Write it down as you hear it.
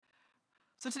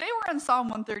So today we're in Psalm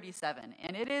 137,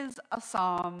 and it is a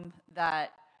psalm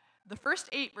that the first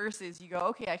 8 verses, you go,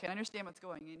 okay, I can understand what's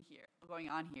going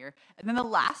on here. And then the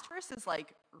last verse is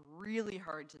like really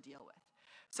hard to deal with.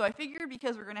 So I figured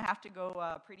because we're going to have to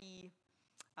go pretty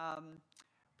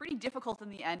difficult in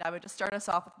the end, I would just start us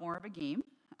off with more of a game.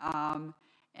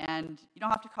 And you don't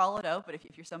have to call it out, but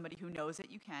if you're somebody who knows it,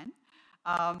 you can.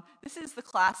 This is the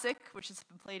classic, which has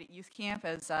been played at youth camp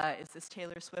as is this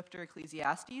Taylor Swift or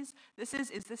Ecclesiastes?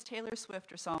 Is this Taylor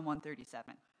Swift or Psalm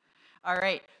 137? All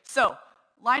right, so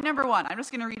line number 1, I'm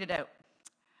just going to read it out.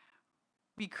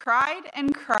 We cried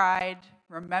and cried,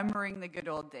 remembering the good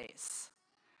old days.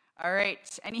 All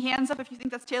right, any hands up if you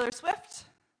think that's Taylor Swift?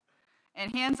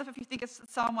 And hands up if you think it's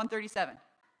Psalm 137.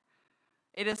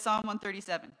 It is Psalm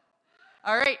 137.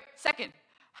 All right, second.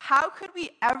 How could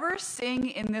we ever sing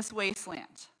in this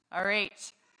wasteland? All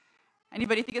right.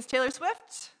 Anybody think it's Taylor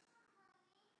Swift?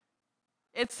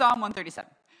 It's Psalm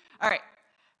 137. All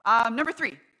right. Number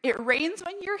 3. It rains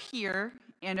when you're here,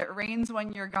 and it rains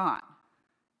when you're gone.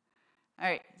 All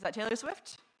right. Is that Taylor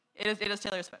Swift? It is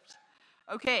Taylor Swift.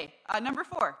 Okay. Number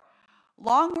 4.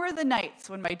 Long were the nights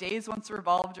when my days once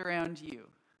revolved around you.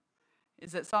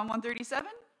 Is it Psalm 137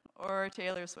 or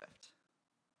Taylor Swift?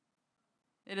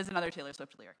 It is another Taylor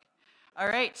Swift lyric. All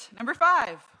right, number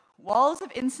 5. Walls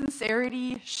of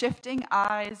insincerity, shifting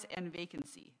eyes, and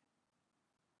vacancy.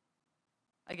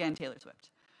 Again, Taylor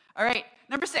Swift. All right,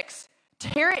 number 6.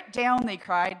 Tear it down, they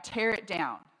cried, tear it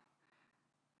down.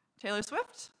 Taylor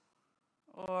Swift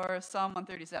or Psalm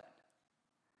 137?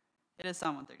 It is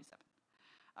Psalm 137.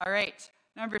 All right,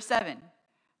 number 7.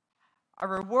 A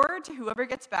reward to whoever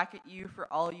gets back at you for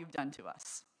all you've done to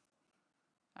us.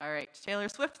 All right, Taylor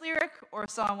Swift lyric or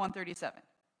Psalm 137?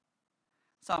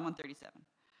 Psalm 137.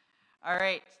 All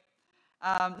right,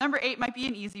 number 8 might be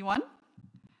an easy one.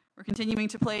 We're continuing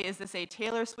to play, is this a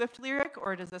Taylor Swift lyric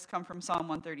or does this come from Psalm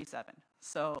 137?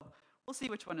 So we'll see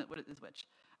what it is which.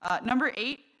 Number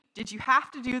 8, did you have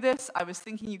to do this? I was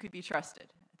thinking you could be trusted.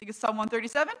 I think it's Psalm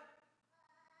 137?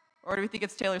 Or do we think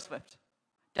it's Taylor Swift?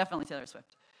 Definitely Taylor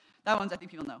Swift. That one's I think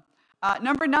people know.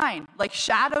 Number 9, like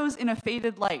shadows in a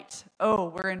faded light. Oh,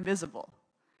 we're invisible.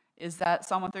 Is that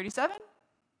Psalm 137?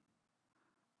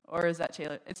 Or is that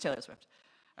Taylor? It's Taylor Swift.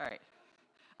 All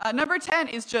right. Number 10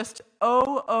 is just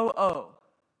oh, oh, oh.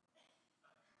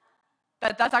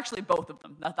 That's actually both of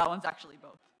them. That one's actually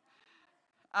both.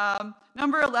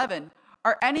 Number 11,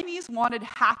 our enemies wanted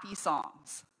happy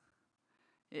songs.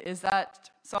 Is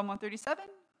that Psalm 137?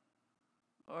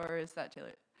 Or is that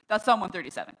Taylor? That's Psalm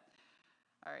 137.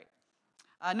 All right.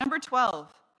 Number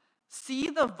 12,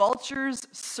 see the vultures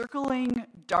circling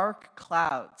dark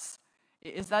clouds.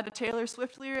 Is that a Taylor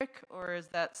Swift lyric or is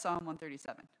that Psalm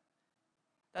 137?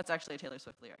 That's actually a Taylor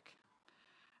Swift lyric.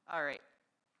 All right.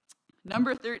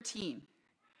 Number 13,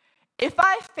 if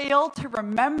I fail to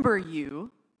remember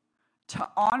you, to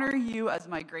honor you as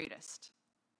my greatest.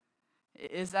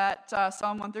 Is that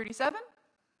Psalm 137?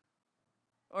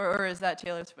 Or is that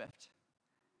Taylor Swift?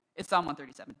 It's Psalm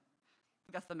 137.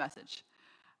 That's the message.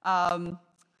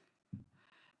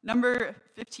 Number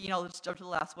 15, I'll just jump to the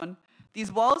last one.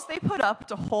 These walls they put up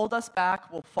to hold us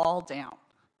back will fall down.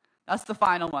 That's the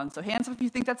final one. So hands up if you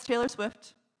think that's Taylor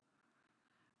Swift.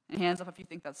 And hands up if you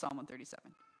think that's Psalm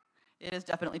 137. It is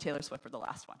definitely Taylor Swift for the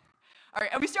last one. All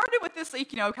right, and we started with this,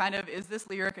 kind of, is this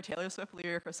lyric a Taylor Swift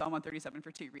lyric or Psalm 137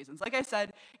 for 2 reasons. Like I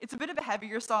said, it's a bit of a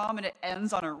heavier psalm, and it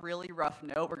ends on a really rough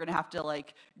note. We're going to have to,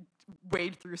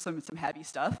 wade through some heavy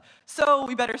stuff. So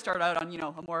we better start out on,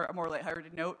 a more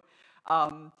lighthearted note.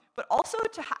 But also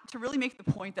to really make the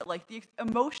point that, the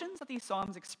emotions that these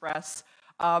psalms express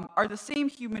are the same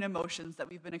human emotions that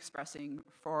we've been expressing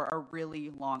for a really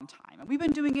long time. And we've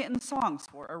been doing it in songs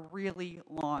for a really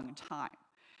long time.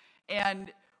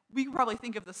 And we can probably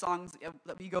think of the songs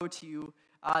that we go to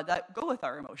that go with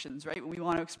our emotions, right? When we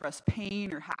want to express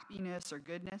pain or happiness or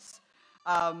goodness.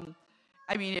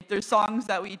 If there's songs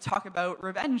that we talk about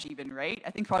revenge even, right?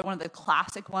 I think probably one of the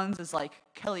classic ones is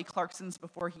Kelly Clarkson's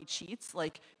Before He Cheats.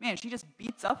 Man, she just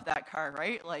beats up that car,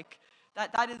 right?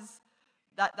 That is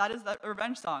that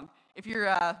revenge song. If you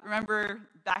remember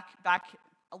back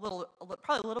probably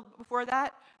a little before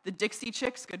that, the Dixie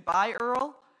Chicks, Goodbye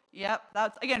Earl. Yep,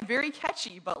 that's, again, very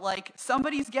catchy, but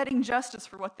somebody's getting justice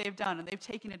for what they've done, and they've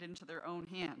taken it into their own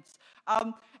hands.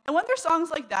 And when there's songs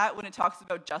like that, when it talks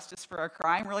about justice for a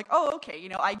crime, we're like, oh, okay,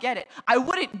 I get it. I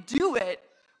wouldn't do it,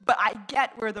 but I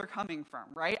get where they're coming from,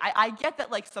 right? I get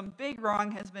that, some big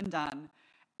wrong has been done,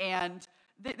 and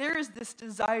there is this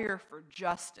desire for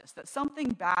justice, that something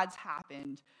bad's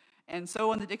happened. And so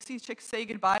when the Dixie Chicks say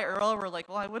Goodbye Earl, we're like,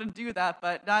 well, I wouldn't do that,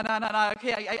 but no,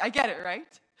 okay, I get it, right?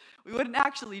 We wouldn't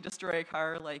actually destroy a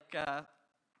car like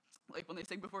when they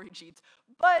sing before he cheats.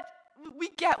 But we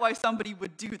get why somebody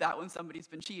would do that when somebody's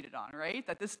been cheated on, right?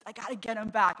 I got to get them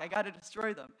back. I got to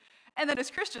destroy them. And then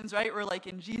as Christians, right, we're like,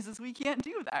 in Jesus, we can't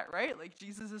do that, right? Like,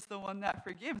 Jesus is the one that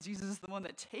forgives. Jesus is the one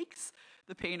that takes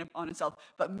the pain on himself.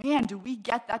 But man, do we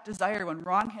get that desire when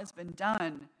wrong has been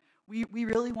done? We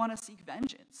really want to seek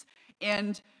vengeance.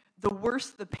 And the worse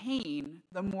the pain,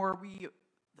 the more we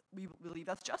believe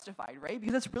that's justified, right?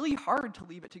 Because it's really hard to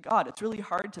leave it to God. It's really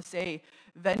hard to say,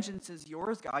 vengeance is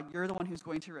yours, God. You're the one who's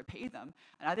going to repay them.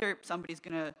 And either somebody's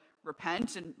going to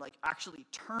repent and like actually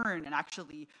turn and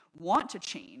actually want to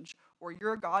change, or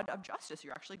you're a God of justice.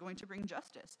 You're actually going to bring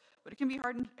justice. But it can be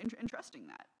hard in trusting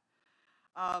that.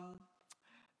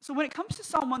 So when it comes to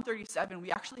Psalm 137,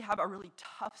 we actually have a really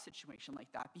tough situation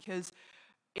like that because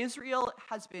Israel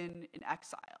has been in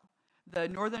exile. The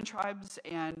northern tribes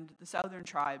and the southern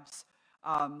tribes,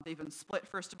 they've been split,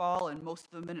 first of all, and most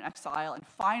of them have been in exile. And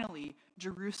finally,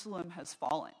 Jerusalem has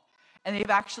fallen. And they've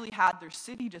actually had their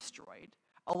city destroyed.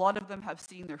 A lot of them have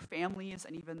seen their families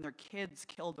and even their kids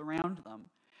killed around them.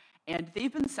 And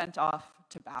they've been sent off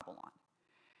to Babylon.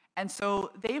 And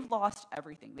so they've lost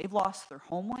everything. They've lost their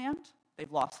homeland.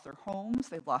 They've lost their homes.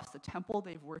 They've lost the temple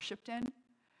they've worshipped in.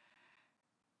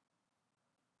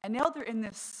 And now they're in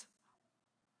this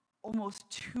almost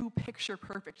too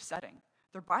picture-perfect setting.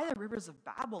 They're by the rivers of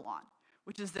Babylon,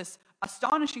 which is this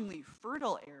astonishingly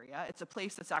fertile area. It's a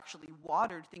place that's actually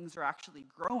watered. Things are actually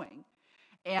growing.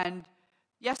 And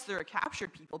yes, they're a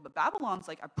captured people, but Babylon's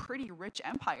like a pretty rich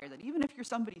empire that even if you're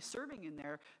somebody serving in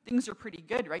there, things are pretty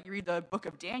good, right? You read the book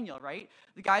of Daniel, right?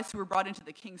 The guys who were brought into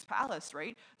the king's palace,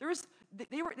 right?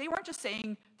 They weren't just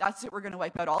saying, that's it, we're going to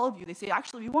wipe out all of you. They say,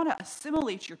 actually, we want to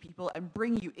assimilate your people and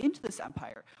bring you into this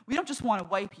empire. We don't just want to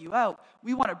wipe you out.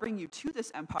 We want to bring you to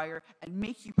this empire and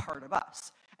make you part of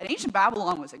us. And ancient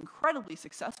Babylon was incredibly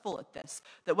successful at this,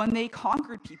 that when they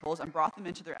conquered peoples and brought them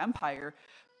into their empire,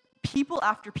 people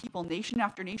after people, nation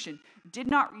after nation, did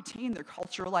not retain their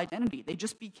cultural identity. They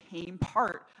just became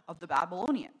part of the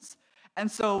Babylonians.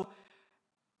 And so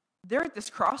they're at this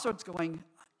crossroads going,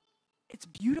 it's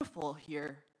beautiful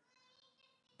here,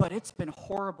 but it's been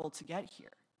horrible to get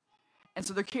here. And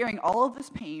so they're carrying all of this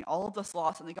pain, all of this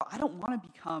loss, and they go, I don't want to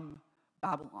become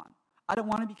Babylon. I don't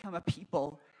want to become a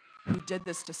people who did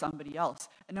this to somebody else.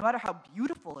 And no matter how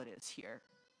beautiful it is here,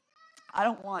 I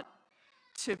don't want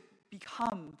to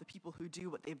become the people who do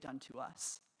what they've done to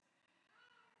us.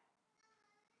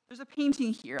 There's a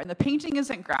painting here, and the painting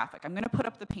isn't graphic. I'm going to put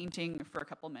up the painting for a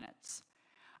couple minutes.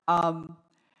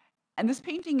 And this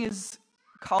painting is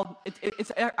called,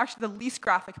 it's actually the least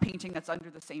graphic painting that's under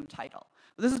the same title.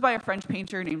 But this is by a French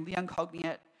painter named Leon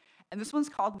Cogniet, and this one's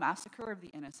called Massacre of the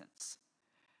Innocents.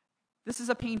 This is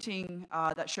a painting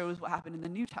that shows what happened in the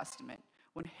New Testament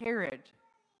when Herod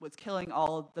was killing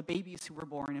all the babies who were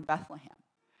born in Bethlehem.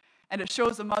 And it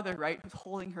shows a mother, right, who's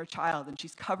holding her child, and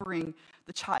she's covering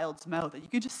the child's mouth. And you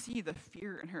can just see the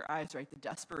fear in her eyes, right, the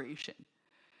desperation,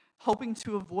 hoping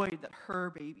to avoid that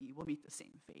her baby will meet the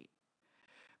same fate.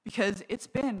 Because it's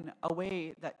been a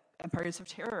way that empires have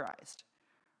terrorized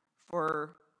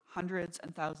for hundreds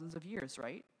and thousands of years,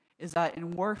 right? Is that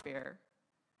in warfare,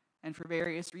 and for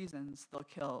various reasons, they'll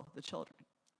kill the children.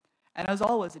 And as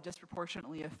always, it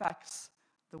disproportionately affects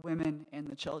the women and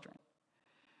the children.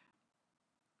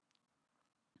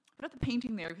 Put up the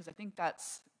painting there because I think that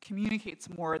communicates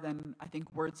more than I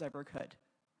think words ever could.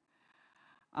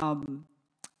 I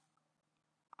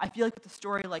feel like with a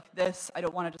story like this, I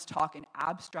don't want to just talk in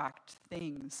abstract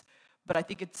things, but I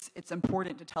think it's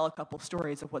important to tell a couple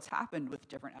stories of what's happened with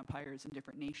different empires and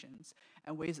different nations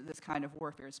and ways that this kind of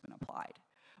warfare has been applied.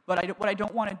 But what I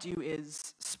don't want to do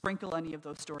is sprinkle any of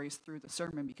those stories through the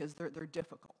sermon because they're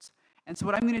difficult. And so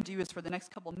what I'm going to do is for the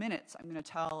next couple minutes, I'm going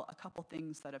to tell a couple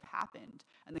things that have happened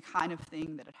and the kind of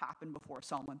thing that had happened before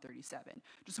Psalm 137,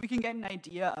 just so we can get an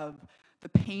idea of the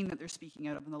pain that they're speaking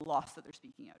out of and the loss that they're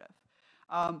speaking out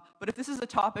of. But if this is a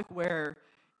topic where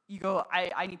you go,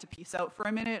 I need to peace out for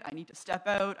a minute, I need to step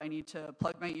out, I need to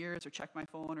plug my ears or check my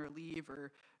phone or leave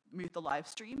or mute the live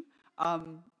stream,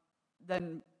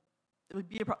 then it would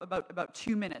be about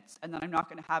 2 minutes, and then I'm not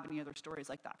going to have any other stories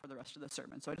like that for the rest of the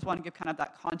sermon. So I just want to give kind of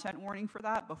that content warning for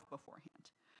that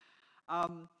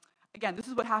beforehand. Again, this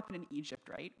is what happened in Egypt,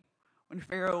 right? When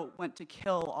Pharaoh went to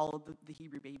kill all of the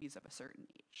Hebrew babies of a certain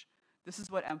age. This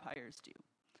is what empires do.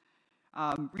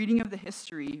 Reading of the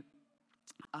history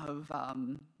of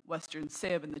Western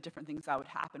Civ and the different things that would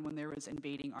happen when there was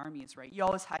invading armies, right? You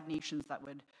always had nations that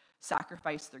would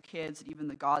sacrifice their kids, and even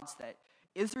the gods that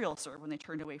Israel served when they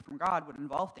turned away from God would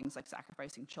involve things like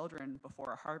sacrificing children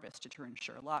before a harvest to turn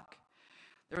sure luck.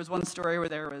 There was one story where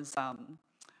there was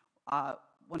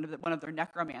one of their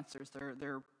necromancers,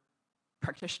 their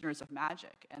practitioners of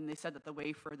magic, and they said that the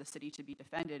way for the city to be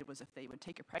defended was if they would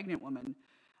take a pregnant woman,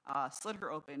 slit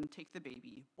her open, take the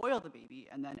baby, boil the baby,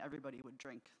 and then everybody would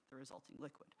drink the resulting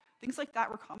liquid. Things like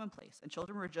that were commonplace, and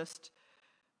children were just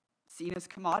seen as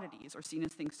commodities or seen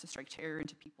as things to strike terror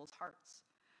into people's hearts.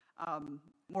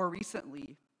 More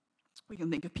recently, we can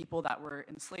think of people that were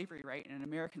in slavery, right, in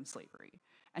American slavery,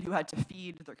 and who had to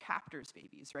feed their captors'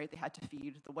 babies, right? They had to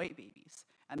feed the white babies,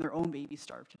 and their own babies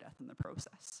starved to death in the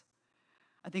process.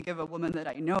 I think of a woman that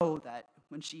I know that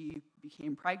when she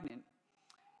became pregnant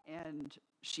and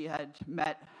she had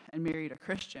met and married a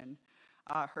Christian,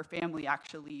 her family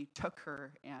actually took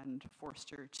her and forced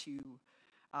her to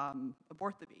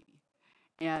abort the baby.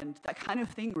 And that kind of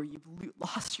thing where you've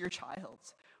lost your child,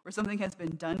 where something has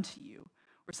been done to you,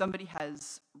 where somebody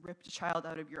has ripped a child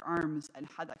out of your arms and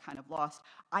had that kind of loss,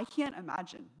 I can't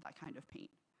imagine that kind of pain.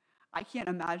 I can't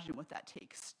imagine what that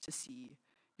takes to see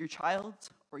your child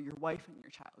or your wife and your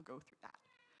child go through that.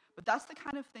 But that's the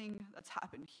kind of thing that's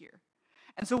happened here.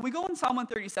 And so we go in Psalm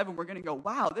 137, we're going to go,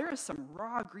 wow, there is some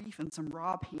raw grief and some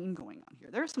raw pain going on here.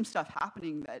 There's some stuff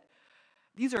happening that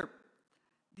these are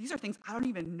things I don't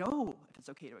even know if it's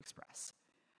okay to express.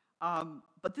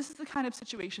 But this is the kind of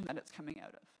situation that it's coming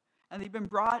out of. And they've been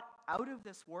brought out of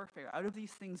this warfare, out of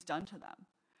these things done to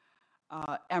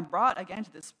them, and brought again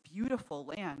to this beautiful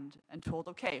land and told,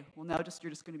 okay, well now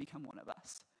you're just going to become one of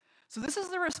us. So this is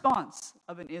the response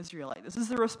of an Israelite. This is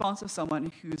the response of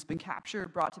someone who's been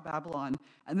captured, brought to Babylon,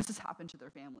 and this has happened to their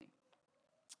family.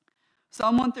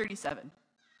 Psalm 137.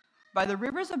 By the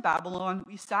rivers of Babylon,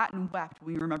 we sat and wept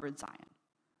when we remembered Zion.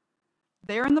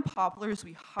 There in the poplars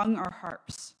we hung our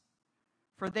harps,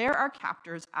 for there our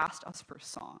captors asked us for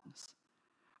songs.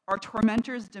 Our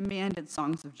tormentors demanded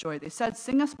songs of joy. They said,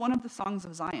 sing us one of the songs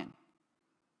of Zion.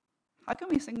 How can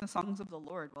we sing the songs of the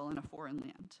Lord while in a foreign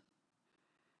land?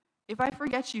 If I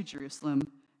forget you, Jerusalem,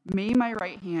 may my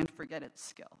right hand forget its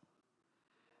skill.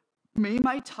 May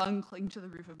my tongue cling to the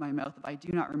roof of my mouth if I do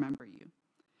not remember you,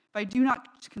 if I do not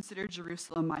consider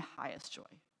Jerusalem my highest joy.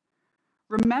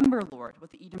 Remember, Lord,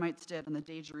 what the Edomites did on the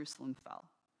day Jerusalem fell.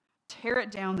 Tear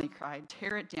it down, they cried,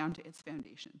 tear it down to its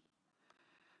foundation.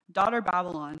 Daughter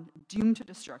Babylon, doomed to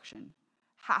destruction,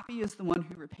 happy is the one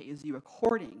who repays you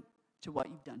according to what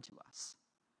you've done to us.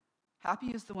 Happy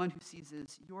is the one who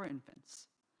seizes your infants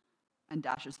and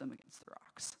dashes them against the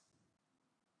rocks.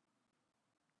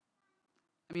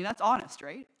 I mean, that's honest,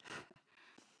 right?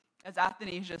 As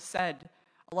Athanasius said,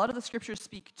 a lot of the scriptures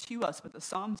speak to us, but the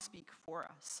Psalms speak for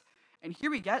us. And here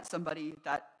we get somebody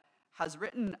that has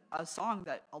written a song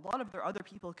that a lot of their other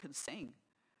people could sing.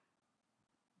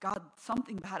 God,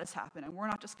 something bad has happened, and we're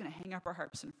not just going to hang up our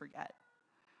harps and forget.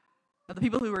 Now, the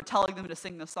people who were telling them to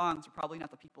sing the songs were probably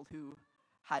not the people who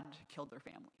had killed their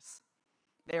families.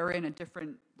 They were in a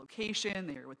different location,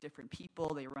 they were with different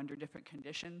people, they were under different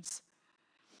conditions.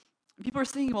 And people are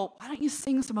saying, well, why don't you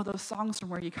sing some of those songs from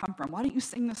where you come from? Why don't you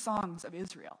sing the songs of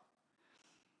Israel?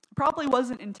 It probably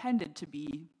wasn't intended to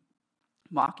be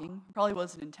mocking. It probably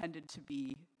wasn't intended to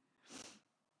be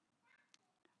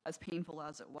as painful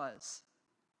as it was.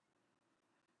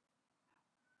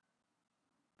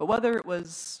 But whether it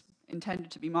was intended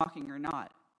to be mocking or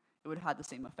not, it would have had the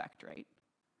same effect, right?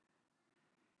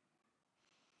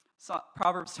 So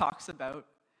Proverbs talks about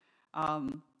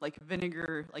like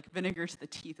vinegar to the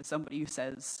teeth of somebody who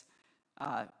says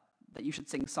that you should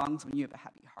sing songs when you have a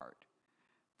heavy heart.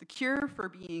 The cure for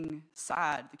being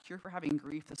sad, the cure for having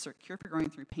grief, the cure for going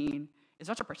through pain is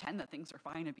not to pretend that things are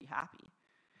fine and be happy.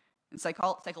 In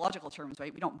psychological terms,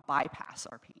 right, we don't bypass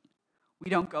our pain. We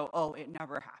don't go, oh, it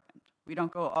never happened. We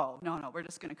don't go, oh, no, we're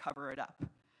just going to cover it up.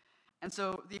 And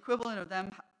so the equivalent of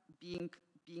them being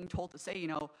told to say,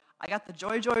 I got the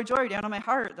joy, joy, joy down on my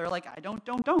heart. They're like, I don't.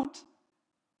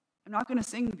 I'm not going to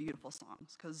sing beautiful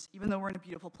songs because even though we're in a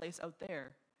beautiful place out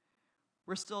there,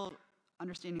 we're still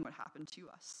understanding what happened to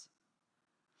us.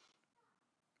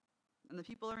 And the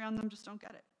people around them just don't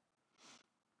get it.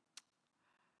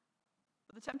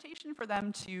 But the temptation for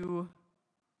them to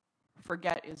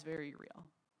forget is very real.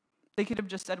 They could have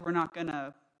just said, we're not going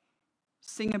to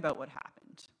sing about what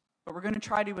happened, but we're going to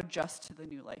try to adjust to the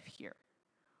new life here.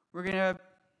 We're going to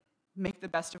make the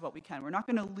best of what we can. We're not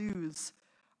going to lose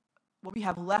what we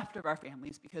have left of our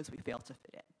families because we failed to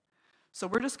fit in. So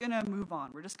we're just going to move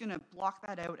on. We're just going to block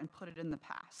that out and put it in the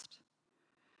past.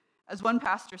 As one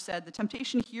pastor said, the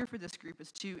temptation here for this group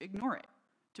is to ignore it,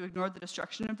 to ignore the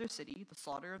destruction of their city, the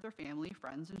slaughter of their family,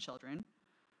 friends, and children,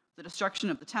 the destruction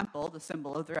of the temple, the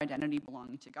symbol of their identity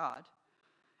belonging to God,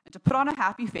 and to put on a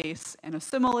happy face and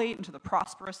assimilate into the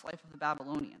prosperous life of the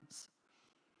Babylonians.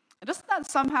 And doesn't that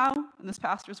somehow, in this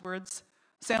pastor's words,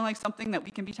 sound like something that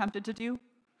we can be tempted to do?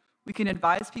 We can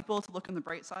advise people to look on the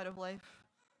bright side of life,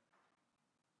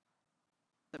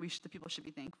 that the people should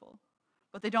be thankful,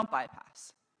 but they don't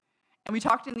bypass. And we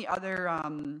talked in the other,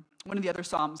 one of the other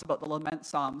Psalms about the lament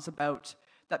Psalms, about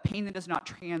that pain that is not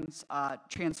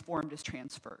transformed is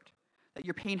transferred. That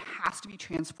your pain has to be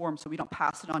transformed so we don't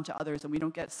pass it on to others and we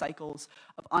don't get cycles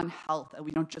of unhealth and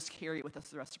we don't just carry it with us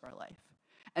the rest of our life.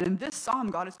 And in this psalm,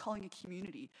 God is calling a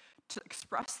community to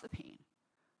express the pain,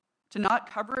 to not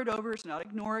cover it over, to not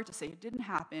ignore it, to say it didn't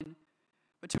happen,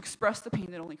 but to express the pain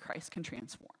that only Christ can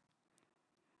transform.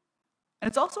 And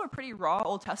it's also a pretty raw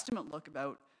Old Testament look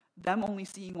about them only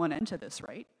seeing one end to this,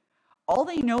 right? All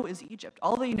they know is Egypt.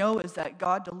 All they know is that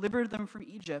God delivered them from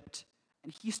Egypt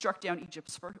and he struck down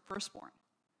Egypt's firstborn.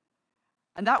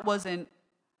 And that wasn't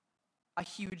a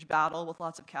huge battle with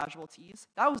lots of casualties.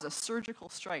 That was a surgical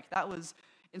strike. That was,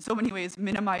 in so many ways,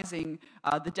 minimizing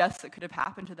the deaths that could have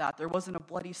happened to that. There wasn't a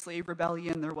bloody slave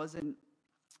rebellion. There wasn't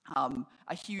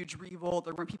a huge revolt.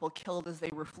 There weren't people killed as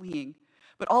they were fleeing.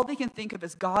 But all they can think of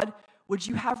is, God, would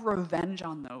you have revenge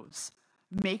on those?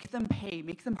 Make them pay.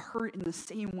 Make them hurt in the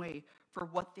same way for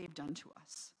what they've done to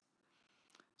us.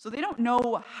 So they don't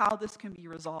know how this can be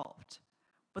resolved,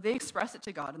 but they express it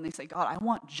to God and they say, God, I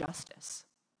want justice.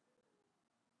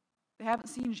 They haven't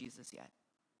seen Jesus yet.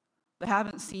 They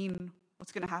haven't seen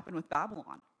what's going to happen with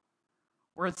Babylon,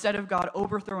 where instead of God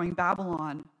overthrowing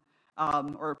Babylon,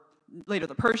 or later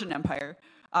the Persian Empire,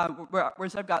 where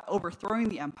instead of God overthrowing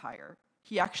the empire,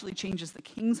 he actually changes the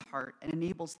king's heart and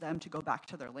enables them to go back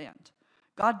to their land.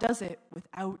 God does it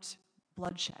without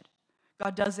bloodshed.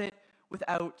 God does it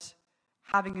without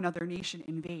having another nation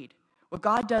invade. What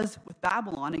God does with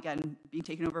Babylon, again, being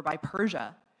taken over by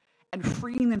Persia, and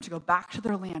freeing them to go back to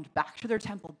their land, back to their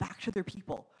temple, back to their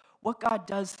people, what God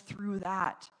does through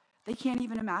that, they can't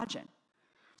even imagine.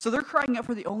 So they're crying out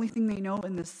for the only thing they know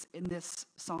in this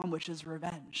psalm, which is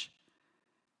revenge.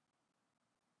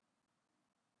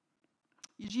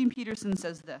 Eugene Peterson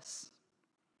says this: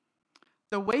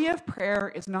 the way of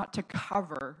prayer is not to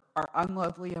cover our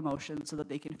unlovely emotions so that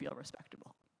they can feel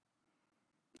respectable.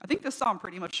 I think this psalm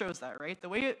pretty much shows that, right? The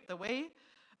way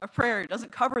of prayer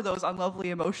doesn't cover those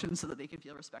unlovely emotions so that they can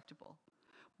feel respectable,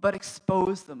 but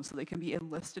expose them so they can be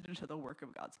enlisted into the work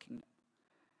of God's kingdom.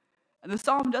 And the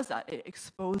psalm does that. It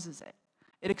exposes it.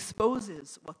 It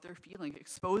exposes what they're feeling. It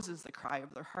exposes the cry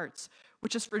of their hearts,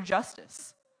 which is for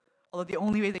justice. Although the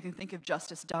only way they can think of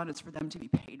justice done is for them to be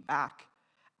paid back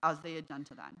as they had done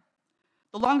to them.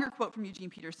 The longer quote from Eugene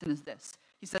Peterson is this.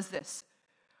 He says this: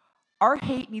 our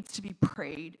hate needs to be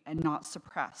prayed and not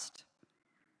suppressed.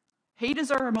 Hate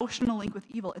is our emotional link with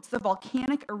evil. It's the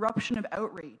volcanic eruption of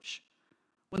outrage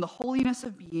when the holiness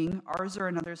of being, ours or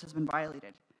another's, has been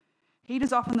violated. Hate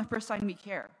is often the first sign we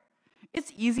care.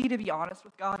 It's easy to be honest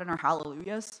with God in our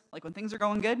hallelujahs. Like when things are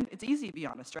going good, it's easy to be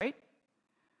honest, right?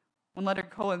 When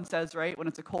Leonard Cohen says, right, when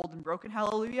it's a cold and broken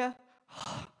hallelujah,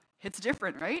 it's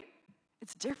different, right?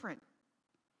 It's different.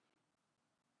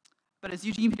 But as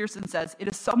Eugene Peterson says, it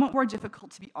is somewhat more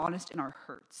difficult to be honest in our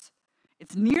hurts.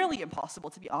 It's nearly impossible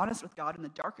to be honest with God in the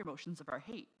dark emotions of our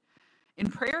hate. In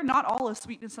prayer, not all is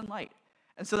sweetness and light.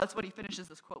 And so that's what he finishes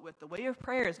this quote with. The way of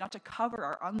prayer is not to cover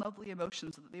our unlovely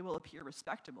emotions so that they will appear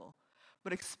respectable,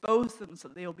 but expose them so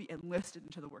that they will be enlisted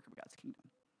into the work of God's kingdom.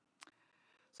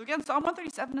 So again, Psalm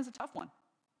 137 is a tough one.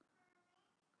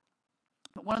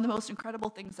 But one of the most incredible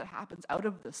things that happens out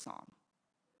of this psalm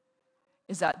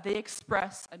is that they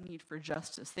express a need for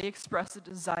justice. They express a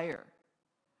desire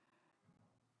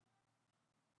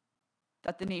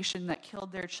that the nation that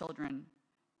killed their children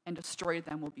and destroyed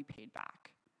them will be paid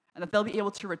back, and that they'll be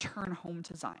able to return home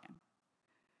to Zion.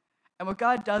 And what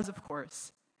God does, of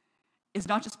course, is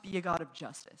not just be a God of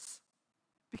justice,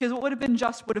 because what would have been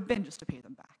just to pay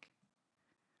them back.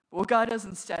 But what God does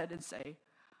instead is say,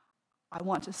 I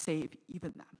want to save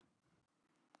even them.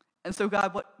 And so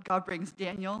God brings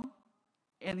Daniel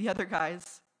and the other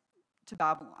guys to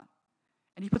Babylon.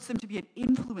 And he puts them to be an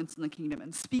influence in the kingdom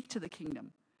and speak to the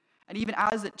kingdom. And even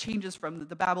as it changes from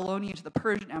the Babylonian to the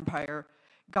Persian Empire,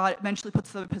 God eventually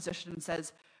puts them in a position and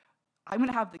says, I'm going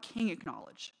to have the king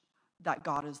acknowledge that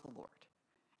God is the Lord.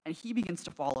 And he begins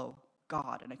to follow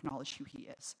God and acknowledge who he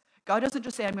is. God doesn't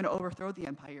just say, I'm going to overthrow the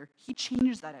empire. He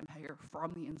changes that empire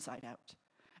from the inside out.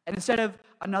 And instead of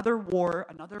another war,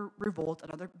 another revolt,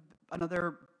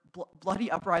 another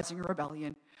bloody uprising or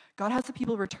rebellion, God has the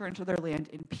people return to their land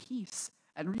in peace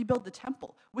and rebuild the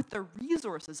temple with the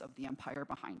resources of the empire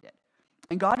behind it.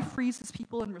 And God frees his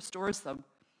people and restores them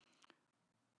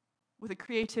with a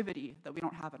creativity that we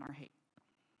don't have in our hate.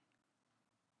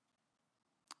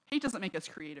 Hate doesn't make us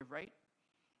creative, right?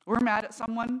 We're mad at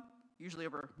someone, usually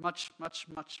over much, much,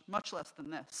 much, much less than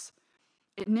this.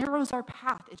 It narrows our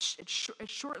path. It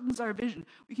shortens our vision.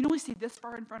 We can only see this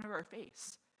far in front of our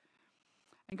face.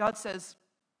 And God says,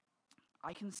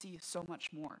 I can see so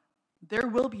much more. There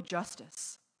will be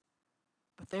justice,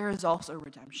 but there is also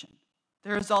redemption.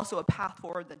 There is also a path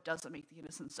forward that doesn't make the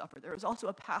innocent suffer. There is also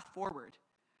a path forward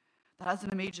that has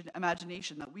an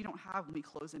imagination that we don't have when we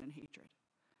close in hatred.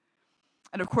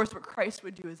 And of course, what Christ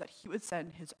would do is that he would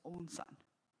send his own son.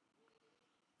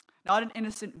 Not an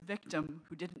innocent victim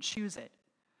who didn't choose it,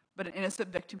 but an innocent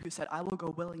victim who said, I will go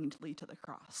willingly to the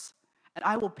cross, and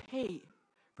I will pay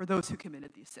for those who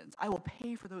committed these sins. I will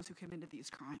pay for those who committed these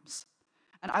crimes.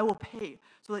 And I will pay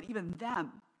so that even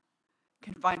them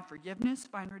can find forgiveness,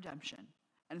 find redemption,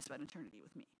 and spend eternity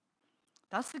with me.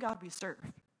 That's the God we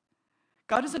serve.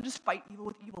 God doesn't just fight evil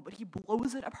with evil, but he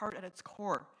blows it apart at its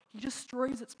core. He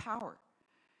destroys its power.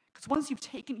 Because once you've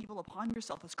taken evil upon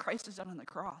yourself, as Christ has done on the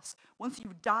cross, once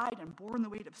you've died and borne the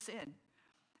weight of sin,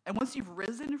 and once you've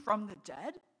risen from the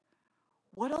dead,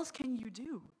 what else can you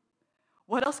do?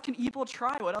 What else can evil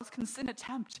try? What else can sin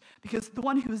attempt? Because the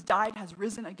one who has died has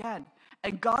risen again,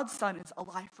 and God's Son is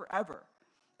alive forever.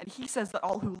 And he says that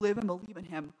all who live and believe in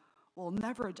him will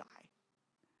never die.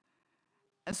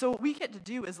 And so what we get to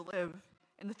do is live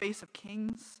in the face of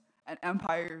kings and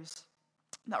empires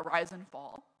that rise and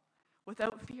fall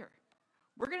without fear.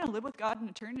 We're going to live with God in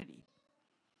eternity.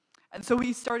 And so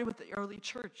we started with the early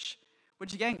church,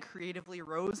 which again creatively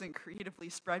rose and creatively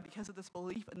spread because of this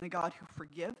belief in the God who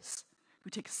forgives, who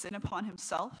takes sin upon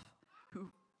himself,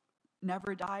 who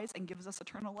never dies and gives us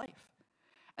eternal life.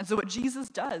 And so what Jesus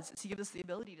does is he gives us the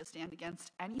ability to stand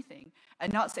against anything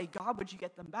and not say, God, would you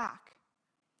get them back?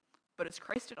 But as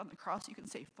Christ did on the cross, you can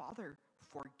say, Father,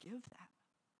 forgive them.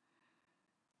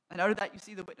 And out of that, you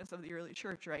see the witness of the early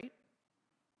church, right?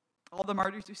 All the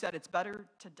martyrs who said it's better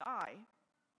to die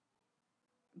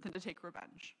than to take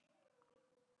revenge.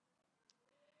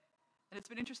 And it's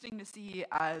been interesting to see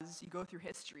as you go through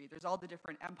history, there's all the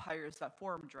different empires that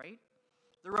formed, right?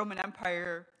 The Roman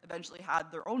Empire eventually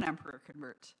had their own emperor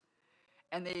convert.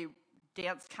 And they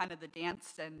danced kind of the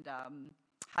dance and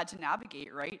had to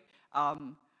navigate, right?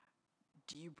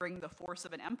 Do you bring the force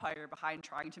of an empire behind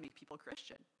trying to make people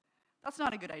Christian? That's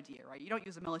not a good idea, right? You don't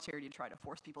use the military to try to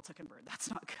force people to convert. That's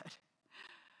not good.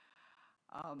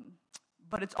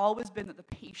 But it's always been that the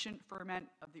patient ferment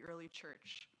of the early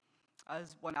church,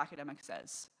 as one academic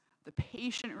says, the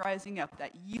patient rising up,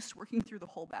 that yeast working through the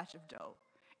whole batch of dough,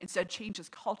 instead changes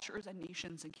cultures and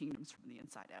nations and kingdoms from the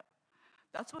inside out.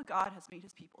 That's what God has made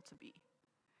his people to be.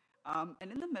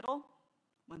 And in the middle,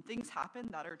 when things happen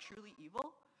that are truly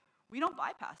evil, we don't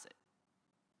bypass it.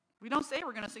 We don't say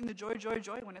we're going to sing the joy, joy,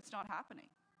 joy when it's not happening.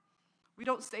 We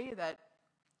don't say that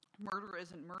murder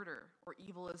isn't murder or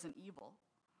evil isn't evil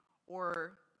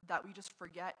or that we just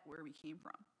forget where we came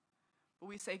from. But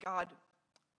we say, God,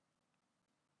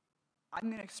 I'm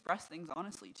going to express things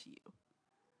honestly to you,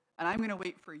 and I'm going to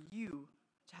wait for you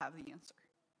to have the answer.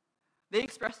 They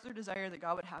expressed their desire that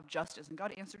God would have justice, and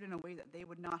God answered in a way that they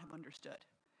would not have understood.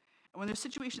 And when there's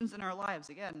situations in our lives,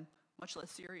 again, much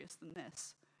less serious than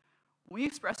this, when we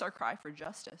express our cry for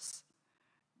justice,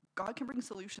 God can bring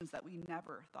solutions that we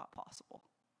never thought possible.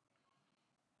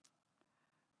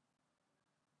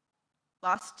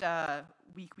 Last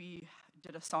week we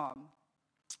did a song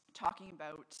talking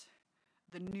about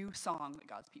the new song that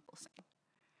God's people sing.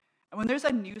 And when there's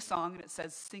a new song and it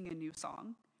says sing a new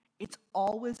song, it's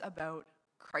always about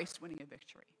Christ winning a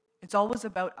victory. It's always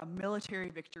about a military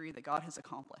victory that God has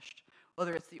accomplished,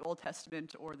 whether it's the Old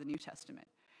Testament or the New Testament.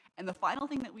 And the final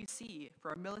thing that we see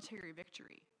for a military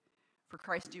victory for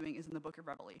Christ doing is in the book of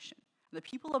Revelation. And the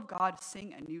people of God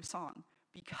sing a new song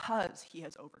because he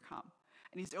has overcome.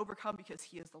 And he's overcome because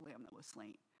he is the Lamb that was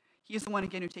slain. He is the one,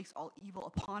 again, who takes all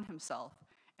evil upon himself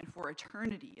and for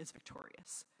eternity is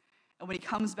victorious. And when he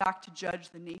comes back to judge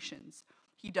the nations,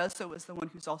 he does so as the one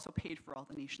who's also paid for all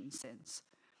the nation's sins.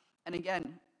 And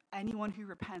again, anyone who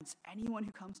repents, anyone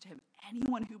who comes to him,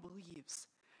 anyone who believes,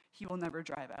 he will never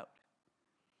drive out.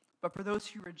 But for those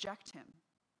who reject him,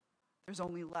 there's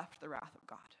only left the wrath of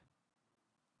God.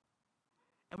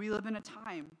 And we live in a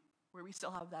time where we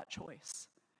still have that choice.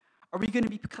 Are we going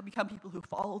to become people who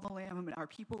follow the Lamb and are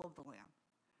people of the Lamb?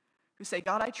 Who say,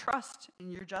 God, I trust in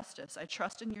your justice. I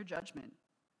trust in your judgment.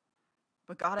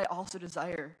 But God, I also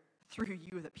desire through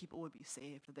you that people would be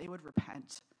saved, that they would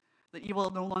repent, that evil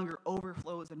no longer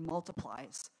overflows and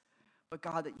multiplies, but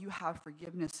God, that you have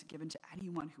forgiveness given to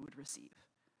anyone who would receive.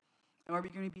 And are we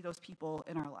going to be those people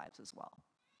in our lives as well?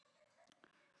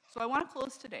 So I want to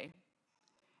close today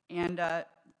and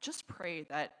just pray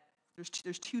that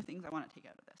there's two things I want to take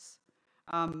out of this.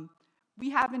 We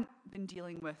haven't been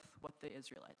dealing with what the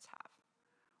Israelites have.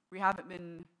 We haven't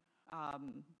been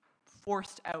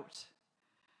forced out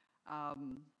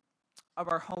of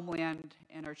our homeland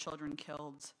and our children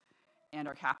killed and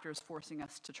our captors forcing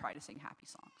us to try to sing happy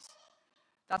songs.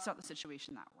 That's not the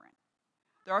situation that we're in.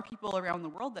 There are people around the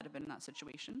world that have been in that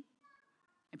situation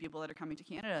and people that are coming to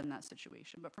Canada in that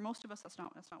situation, but for most of us, that's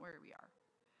not where we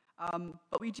are.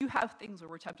 But we do have things where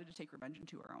we're tempted to take revenge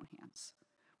into our own hands.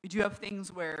 We do have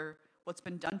things where what's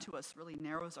been done to us really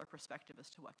narrows our perspective as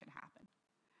to what can happen.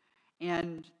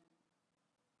 And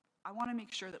I want to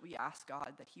make sure that we ask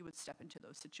God that he would step into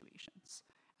those situations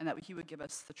and that he would give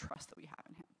us the trust that we have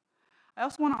in him. I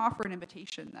also want to offer an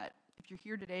invitation that if you're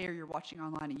here today or you're watching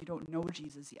online and you don't know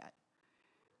Jesus yet,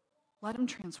 let him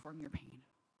transform your pain.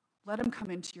 Let him come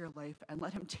into your life and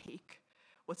let him take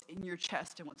what's in your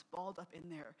chest and what's balled up in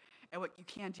there and what you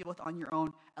can't deal with on your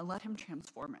own, and let him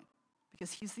transform it,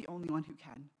 because he's the only one who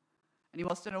can. And he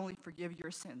wants to not only forgive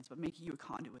your sins, but make you a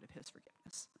conduit of his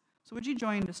forgiveness. So would you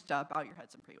join, just bow your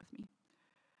heads and pray with me?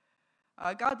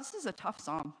 God, this is a tough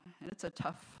psalm, and it's a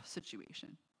tough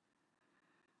situation.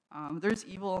 There's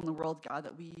evil in the world, God,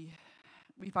 that we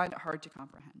find it hard to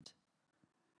comprehend.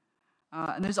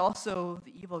 And there's also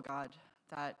the evil, God,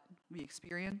 that we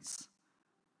experience,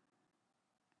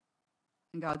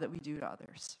 and God, that we do to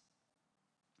others.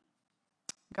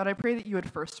 God, I pray that you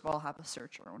would first of all have us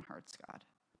search our own hearts, God.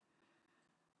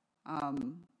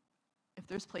 If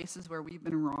there's places where we've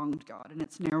been wronged, God, and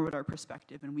it's narrowed our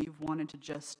perspective and we've wanted to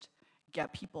just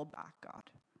get people back, God,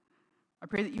 I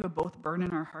pray that you would both burn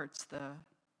in our hearts the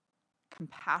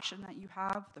compassion that you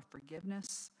have, the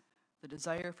forgiveness, the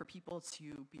desire for people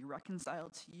to be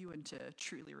reconciled to you and to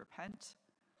truly repent.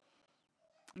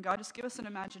 And God, just give us an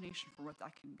imagination for what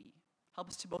that can be. Help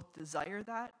us to both desire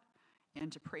that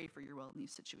and to pray for your will in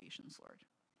these situations, Lord.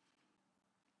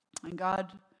 And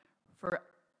God, for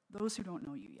those who don't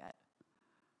know you yet,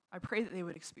 I pray that they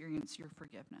would experience your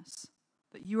forgiveness,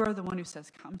 that you are the one who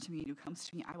says, come to me, and who comes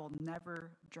to me, I will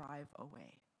never drive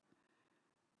away.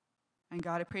 And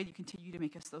God, I pray that you continue to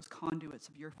make us those conduits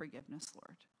of your forgiveness,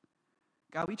 Lord.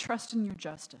 God, we trust in your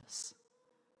justice,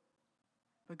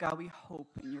 but God, we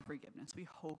hope in your forgiveness. We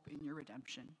hope in your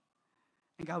redemption.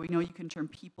 And God, we know you can turn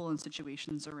people and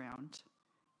situations around,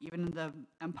 even in the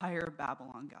empire of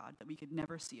Babylon, God, that we could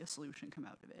never see a solution come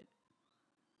out of it.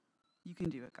 You can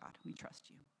do it, God. We trust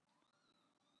you.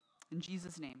 In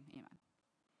Jesus' name, amen.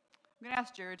 I'm going to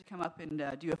ask Jared to come up and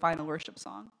do a final worship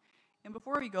song. And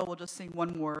before we go, we'll just sing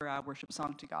one more worship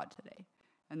song to God today.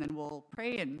 And then we'll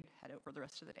pray and head out for the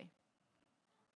rest of the day.